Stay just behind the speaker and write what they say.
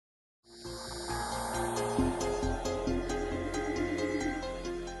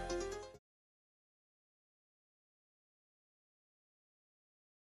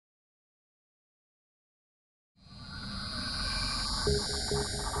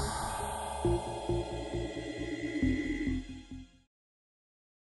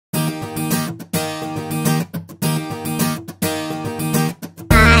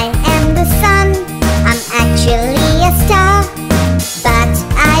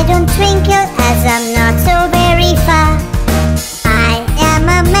don't twinkle as I'm not so very far. I am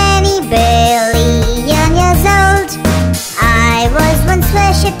a many billion years old. I was once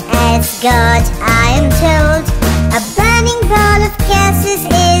worshipped as God, I am told. A burning ball of gases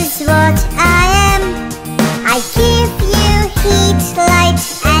is what I am. I give you heat, light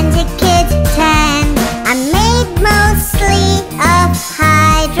and a good tan. I'm made mostly of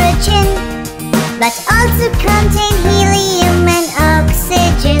hydrogen, but also contain helium and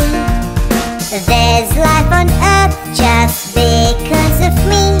oxygen. There's life on Earth just because of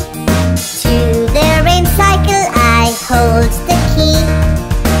me. To the rain cycle I hold the key.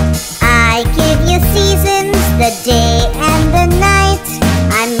 I give you seasons, the day and the night.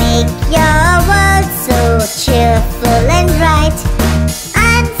 I make your world so cheerful and bright.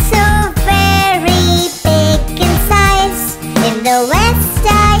 I'm so very big in size. In the west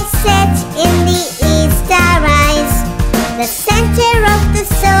I set, in the east I rise. The center of the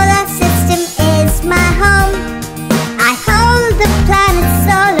solar system is my home. I hold the planets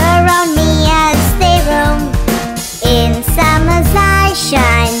all around me as they roam. In summers I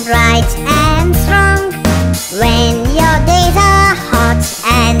shine bright and strong, when your days are hot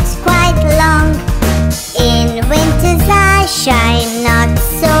and quite long. In winters I shine not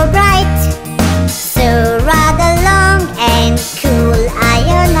so bright, so rather long and cool are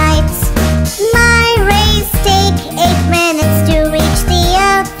your nights. My rays take 8 minutes to reach the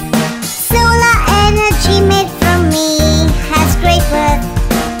earth. Solar energy made from me has great worth.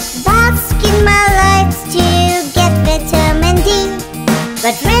 Bask in my light to get vitamin D,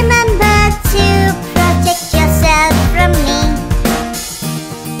 but remember to protect yourself from me.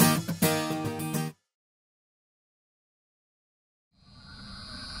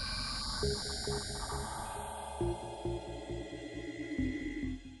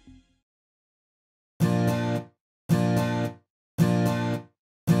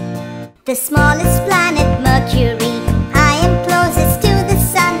 The smallest planet, Mercury. I am closest to the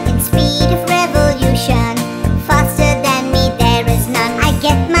sun in speed of revolution. Faster than me there is none. I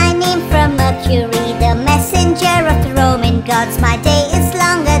get my name from Mercury, the messenger of the Roman gods. My day is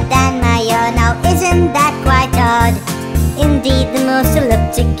longer than my year. Now isn't that quite odd? Indeed, the most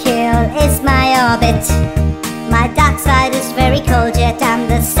elliptical is my orbit. My dark side is very cold, yet I'm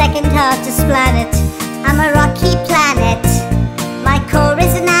the second hottest planet. I'm a rocky planet. My core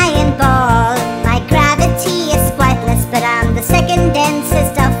is an iron ball. My gravity is quite less, but I'm the second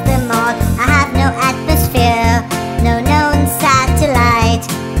densest of them all. I have no atmosphere, no known satellite.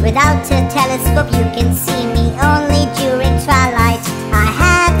 Without a telescope you can see me only during twilight. I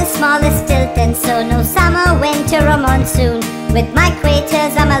have the smallest tilt, and so no summer, winter or monsoon. With my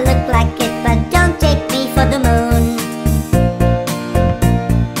craters I'ma look like it, but don't take me for the moon.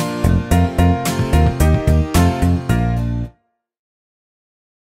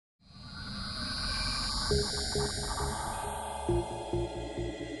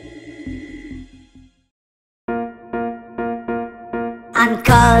 I'm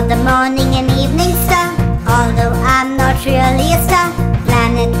called the morning and evening star, although I'm not really a star.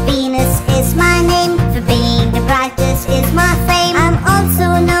 Planet Venus is my name, for being the brightest is my fame. I'm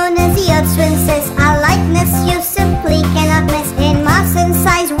also known as the Earth's princess. Our likeness you simply cannot miss. In mass and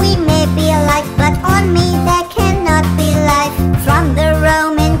size we may be alike, but on me there cannot be life. From the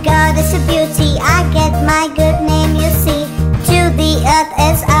Roman goddess of beauty I get my good name, you see. To the Earth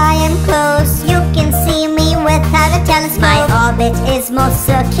as I am close, you can see me without a telescope. My orbit is more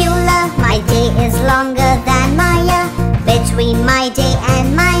circular, my day is longer than my year. Between my day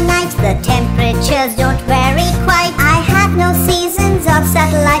and my night the temperatures don't vary quite. I have no seasons or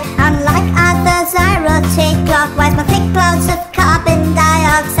satellite. Unlike others I rotate clockwise. My thick clouds of carbon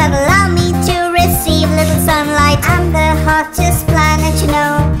dioxide allow me to receive little sunlight. I'm the hottest planet, you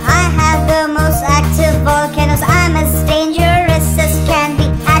know. I have the most active volcanoes. I'm as dangerous as can be.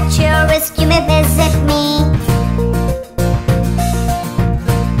 At your risk you may visit me.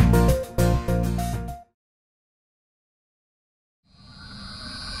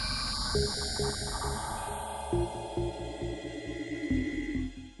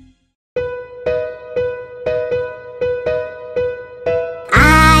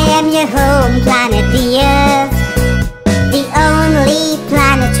 Your home planet, the Earth, the only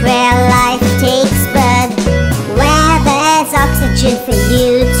planet where life takes birth, where there's oxygen for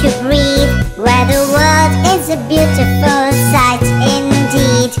you to breathe, where the world is a beautiful sight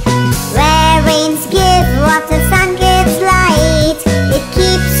indeed, where rains give water, sun gives light, it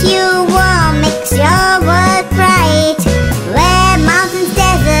keeps you warm, makes your world bright, where mountains,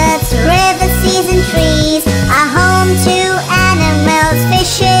 deserts, rivers, seas and trees are home to animals,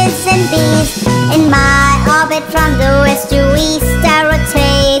 fishes and bees. In my orbit from the west to east I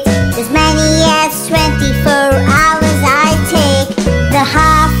rotate.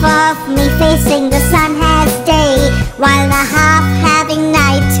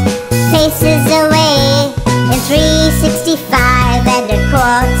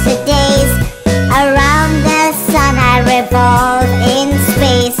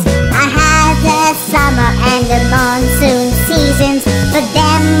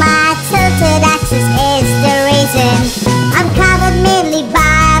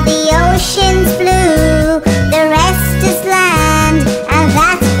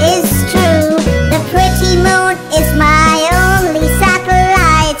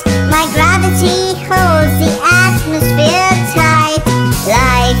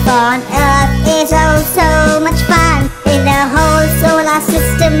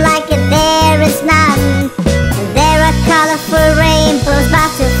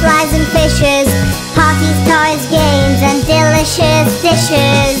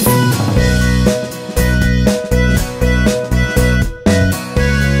 dishes.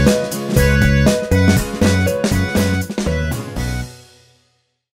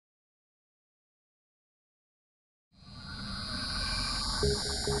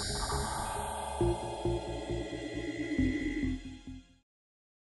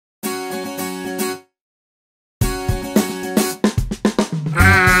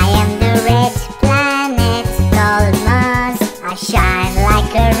 I shine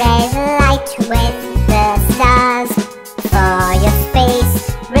like a red light with the stars. For your space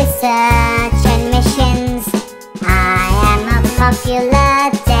research and missions, I am a popular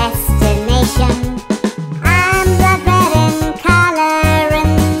destination. I'm blood red in color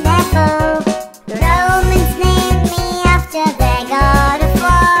and therefore Romans name me after their god of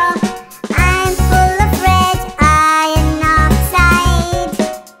war. I'm full of red iron oxide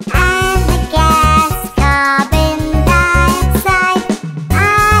and the gas carbon.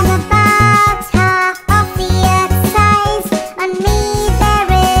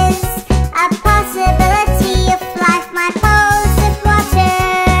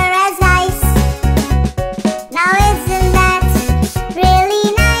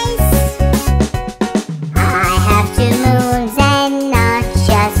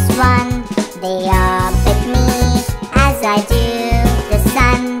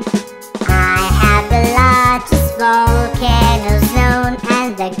 Volcanoes known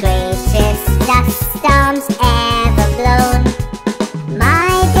and the greatest dust storms ever blown.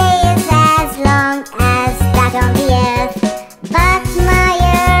 My day is as long as that on the earth, but my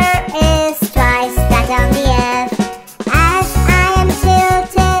year is twice that on the earth. As I am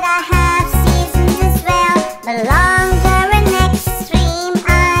tilted, I have seasons as well, but longer and extreme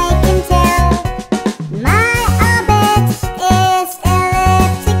I can tell. My orbit is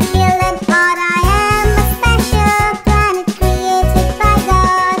elliptical and odd. I am a special planet created by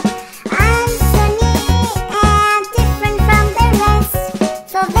God. I'm sunny and different from the rest.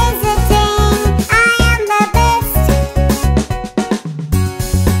 For visiting, I am the best.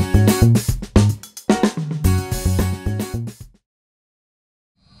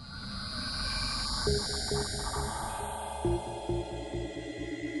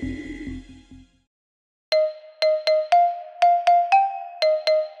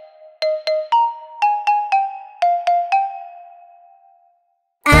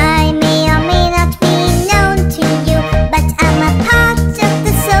 I may or may not be known to you, but I'm a part of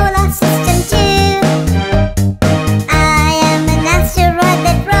the solar system too. I am an asteroid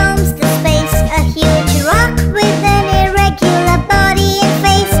that roams the space, a huge rock with an irregular body and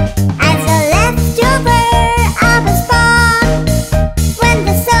face. As a leftover, I was born when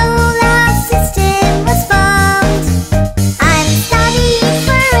the solar system was formed. I'm studying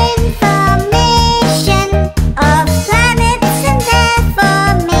for information of planets and their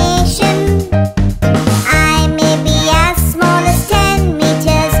formation. I may be as small as 10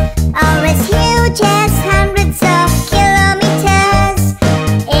 meters or as huge as hundreds of kilometers.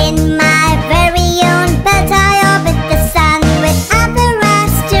 In my very own belt I orbit the sun with other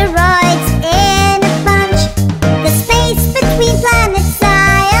asteroids in a bunch. The space between planets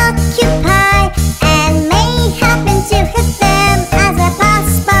I occupy and may happen to hit them as I pass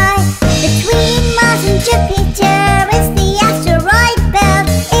by. Between Mars and Jupiter is the asteroid belt.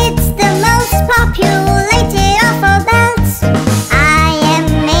 It's the most populated of all belts. I am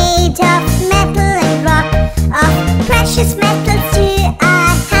made of metal and rock, of precious metals too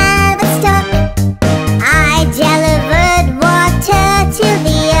I have a stock. I delivered water to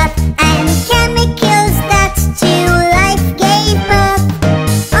the earth and chemicals that to life gave birth.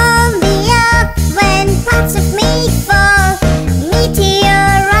 On the earth when parts of me fall,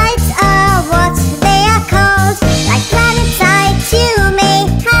 meteorites are what they are called. Like planets I too may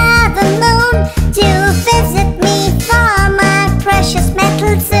have a moon to visit me for my precious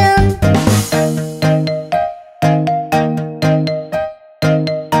metal soon.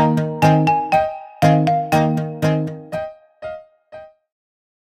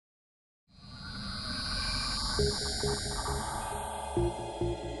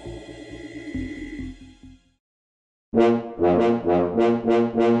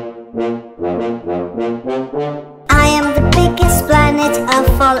 I am the biggest planet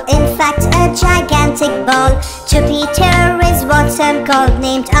of all, in fact a gigantic ball. Jupiter is what I'm called,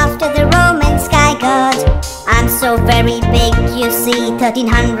 named after the Roman sky god. I'm so very big, you see,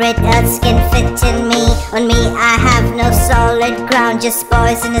 1300 Earths can fit in me. On me I have no solid ground, just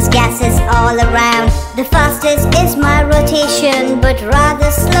poisonous gases all around. The fastest is my rotation, but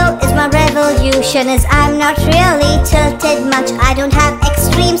rather slow is my revolution. As I'm not really tilted much, I don't have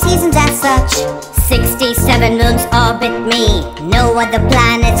extreme seasons as such. 67 moons orbit me. No other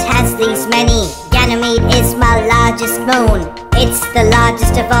planet has these many. Ganymede is my largest moon. It's the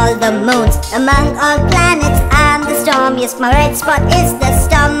largest of all the moons. Among all planets, I'm the stormiest. My red spot is the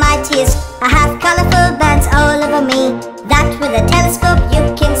storm mightiest. I have colorful bands all over me that with a telescope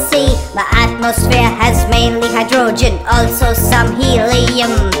you can see. My atmosphere has mainly hydrogen, also some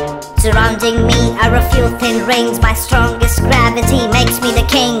helium. Surrounding me are a few thin rings. My strongest gravity makes me the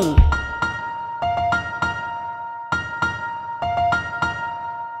king.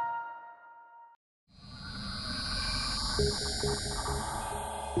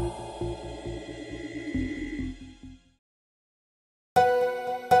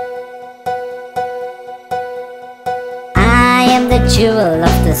 I am the jewel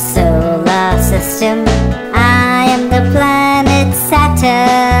of the solar system. I am the planet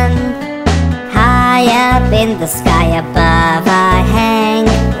Saturn. High up in the sky above I hang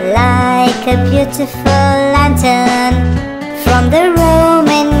like a beautiful lantern. From the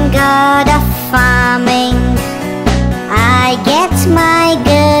Roman god of farming I get my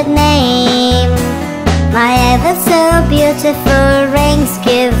good name. My ever so beautiful rings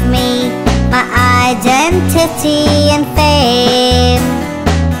give me my identity and fame.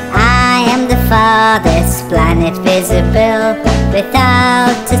 I am the farthest planet visible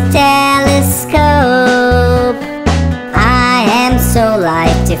without a telescope. I am so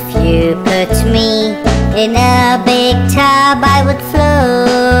light, if you put me in a big tub I would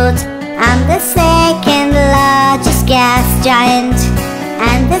float. I'm the second largest gas giant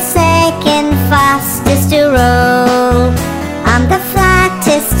and the second fastest to roll. I'm the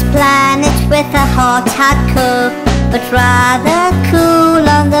flattest planet with a hot core, but rather cool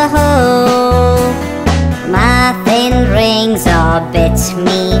on the whole. My thin rings orbit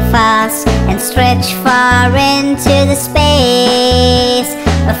me fast and stretch far into the space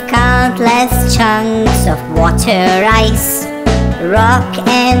of countless chunks of water, ice, rock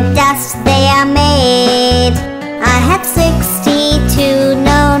and dust they are made. I have 62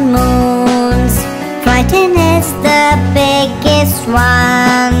 known moons. Triton is the biggest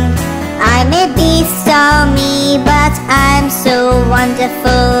one. I may be stormy, but I'm so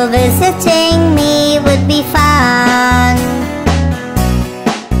wonderful. Visiting me would be fun.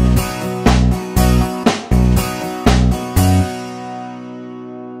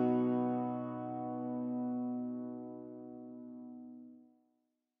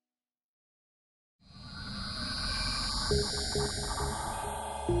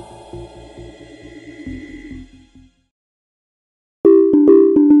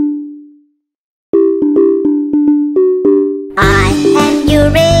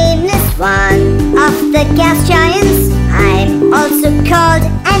 One of the gas giants. I'm also called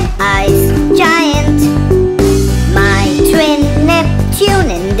an ice giant. My twin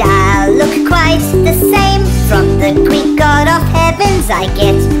Neptune and I look quite the same. From the Greek god of heavens I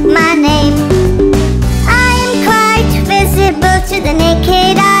get my name. I'm quite visible to the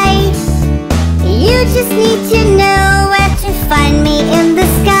naked eye. You just need to know where to find me in the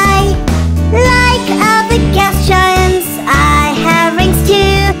sky. Like other gas giants, I have rings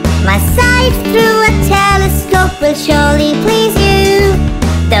too. My sight through a telescope will surely please you.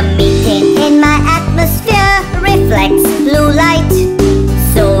 The methane in my atmosphere reflects blue light,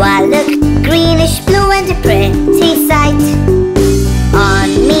 so I look greenish blue and a pretty sight. On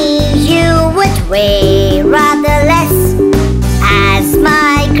me you would weigh rather less, as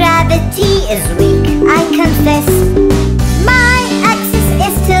my gravity is weak, I confess. My axis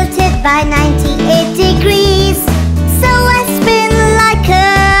is tilted by 98 degrees, so I spin like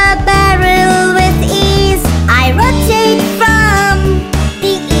a barrel with ease. I rotate from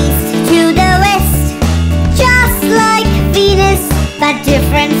the east to the west, just like Venus, but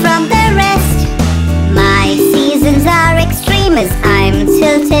different from the rest. My seasons are extreme as I'm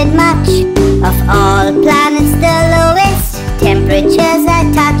tilted much. Of all planets the lowest temperatures I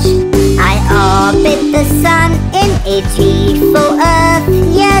touch. I orbit the sun in 84 Earth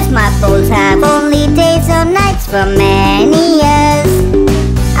years. My poles have only days or nights for many years.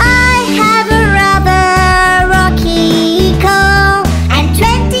 I have a rather rocky core and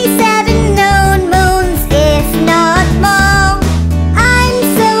 27 known moons, if not more. I'm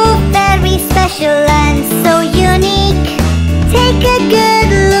so very special and so unique. Take a good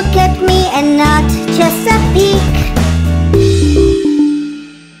look at me and not just a peek.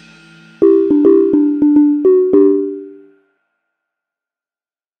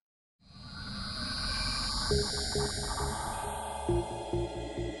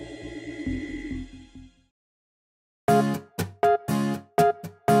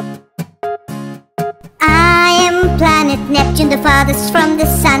 I am planet Neptune, the farthest from the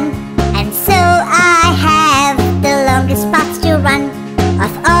sun, and so I have the longest path to run.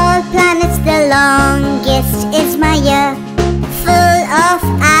 Of all planets, the longest is my year. Full of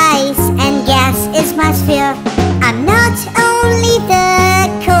ice and gas is my sphere. I'm not only the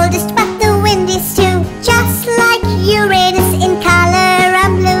coldest, but the windiest too. Just like Uranus in color,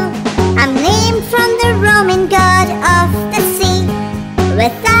 I'm blue. I'm named from the Roman god of the sea.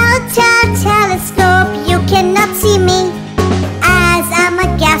 Without a telescope, you cannot see me. As I'm a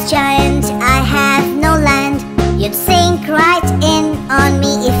gas giant, I have no land. You'd sink right in on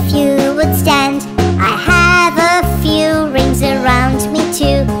me if you would stand. I have a few rings around me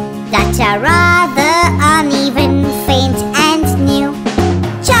too, that are rather uneven, faint and new.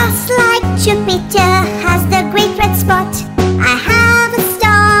 Just like Jupiter has the great red spot, I have a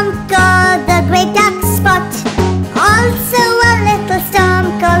storm called the great dark spot. Also a little storm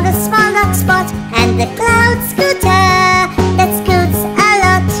called the small dark spot, and the cloud scooter that scoots a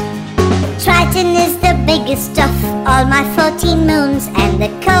lot. Triton is the biggest of all my 14 moons, and the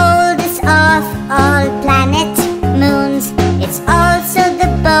coldest of all planet moons. It's also the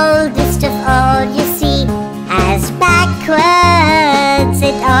boldest of all you see, as backwards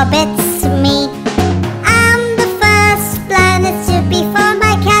it orbits me. I'm the first planet to be for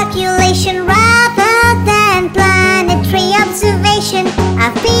my calculation rather than planetary observation.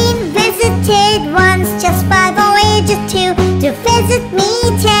 I've been visited once just by Voyager 2. To visit me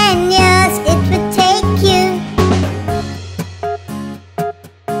 10 years it would take you.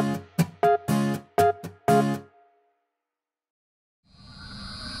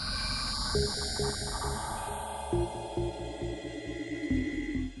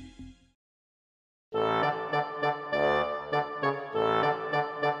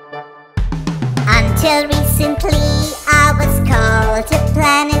 Until recently I was called a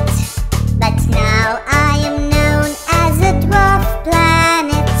planet, but now I am known as a dwarf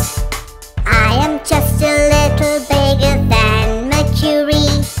planet. I am just a little bigger than Mercury.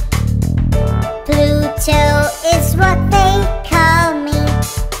 Pluto is what they call me.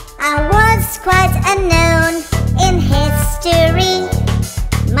 I was quite unknown in history.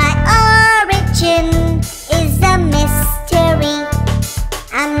 My origin is a mystery.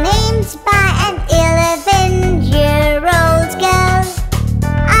 I'm named by an 11-year-old girl,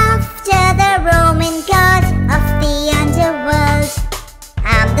 after the Roman god of the underworld.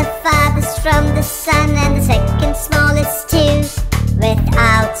 I'm the farthest from the sun and the second smallest too.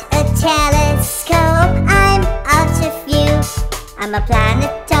 Without a telescope, I'm out of view. I'm a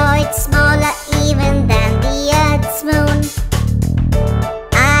planetoid, smaller even than the Earth's moon.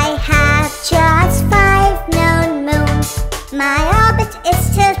 I have just 5 known moons. My orbit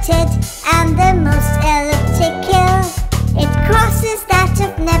is tilted and the most elliptical. It crosses that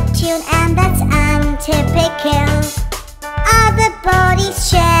of Neptune, and that's untypical. Other bodies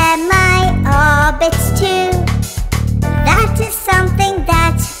share my orbits too. That is something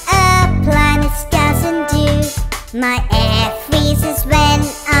that a planet doesn't do. My air freezes when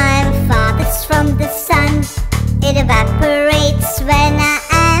I'm farthest from the sun. It evaporates when I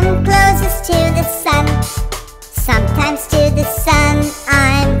am closest to the sun. Sometimes to the sun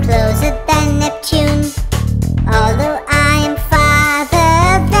I'm closer than Neptune, although I'm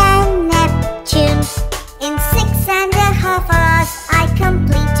farther than Neptune. In 6.5 hours I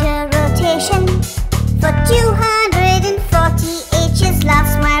complete a rotation. For 240 ages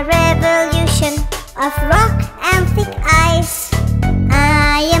lasts my revolution. Of rock and thick ice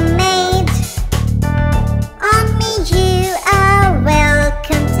I am made. On me you are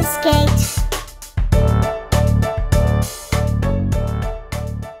welcome to skate.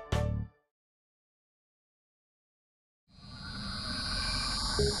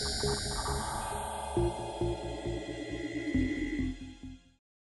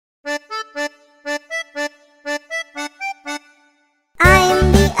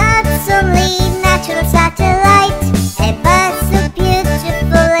 I'm the Earth's only natural satellite. Ever so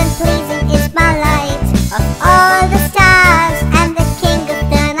beautiful and pleasing is my light. Of all the stars, I'm the king of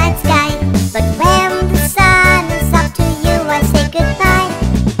the night sky. But when the sun is up to you, I say goodbye.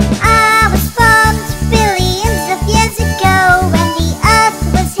 I was formed billions of years ago, when the Earth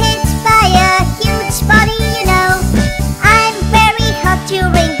was hit by a huge body, you know. I'm very hot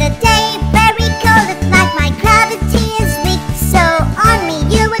during the day, very cold at night. My gravity is weak, so on me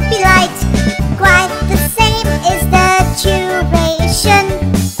you would be light. Quite the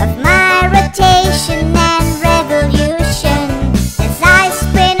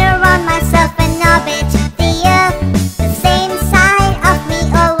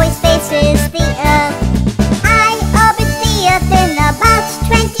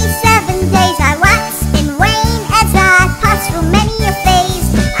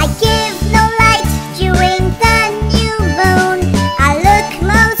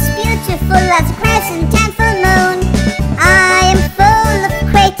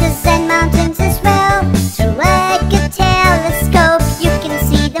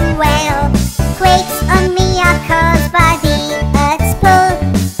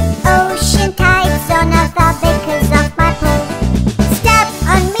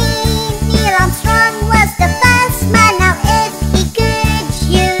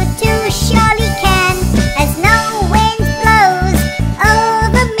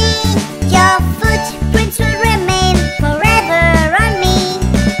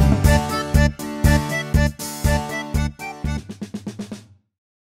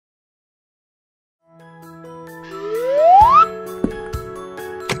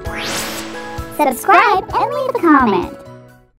subscribe and leave a comment.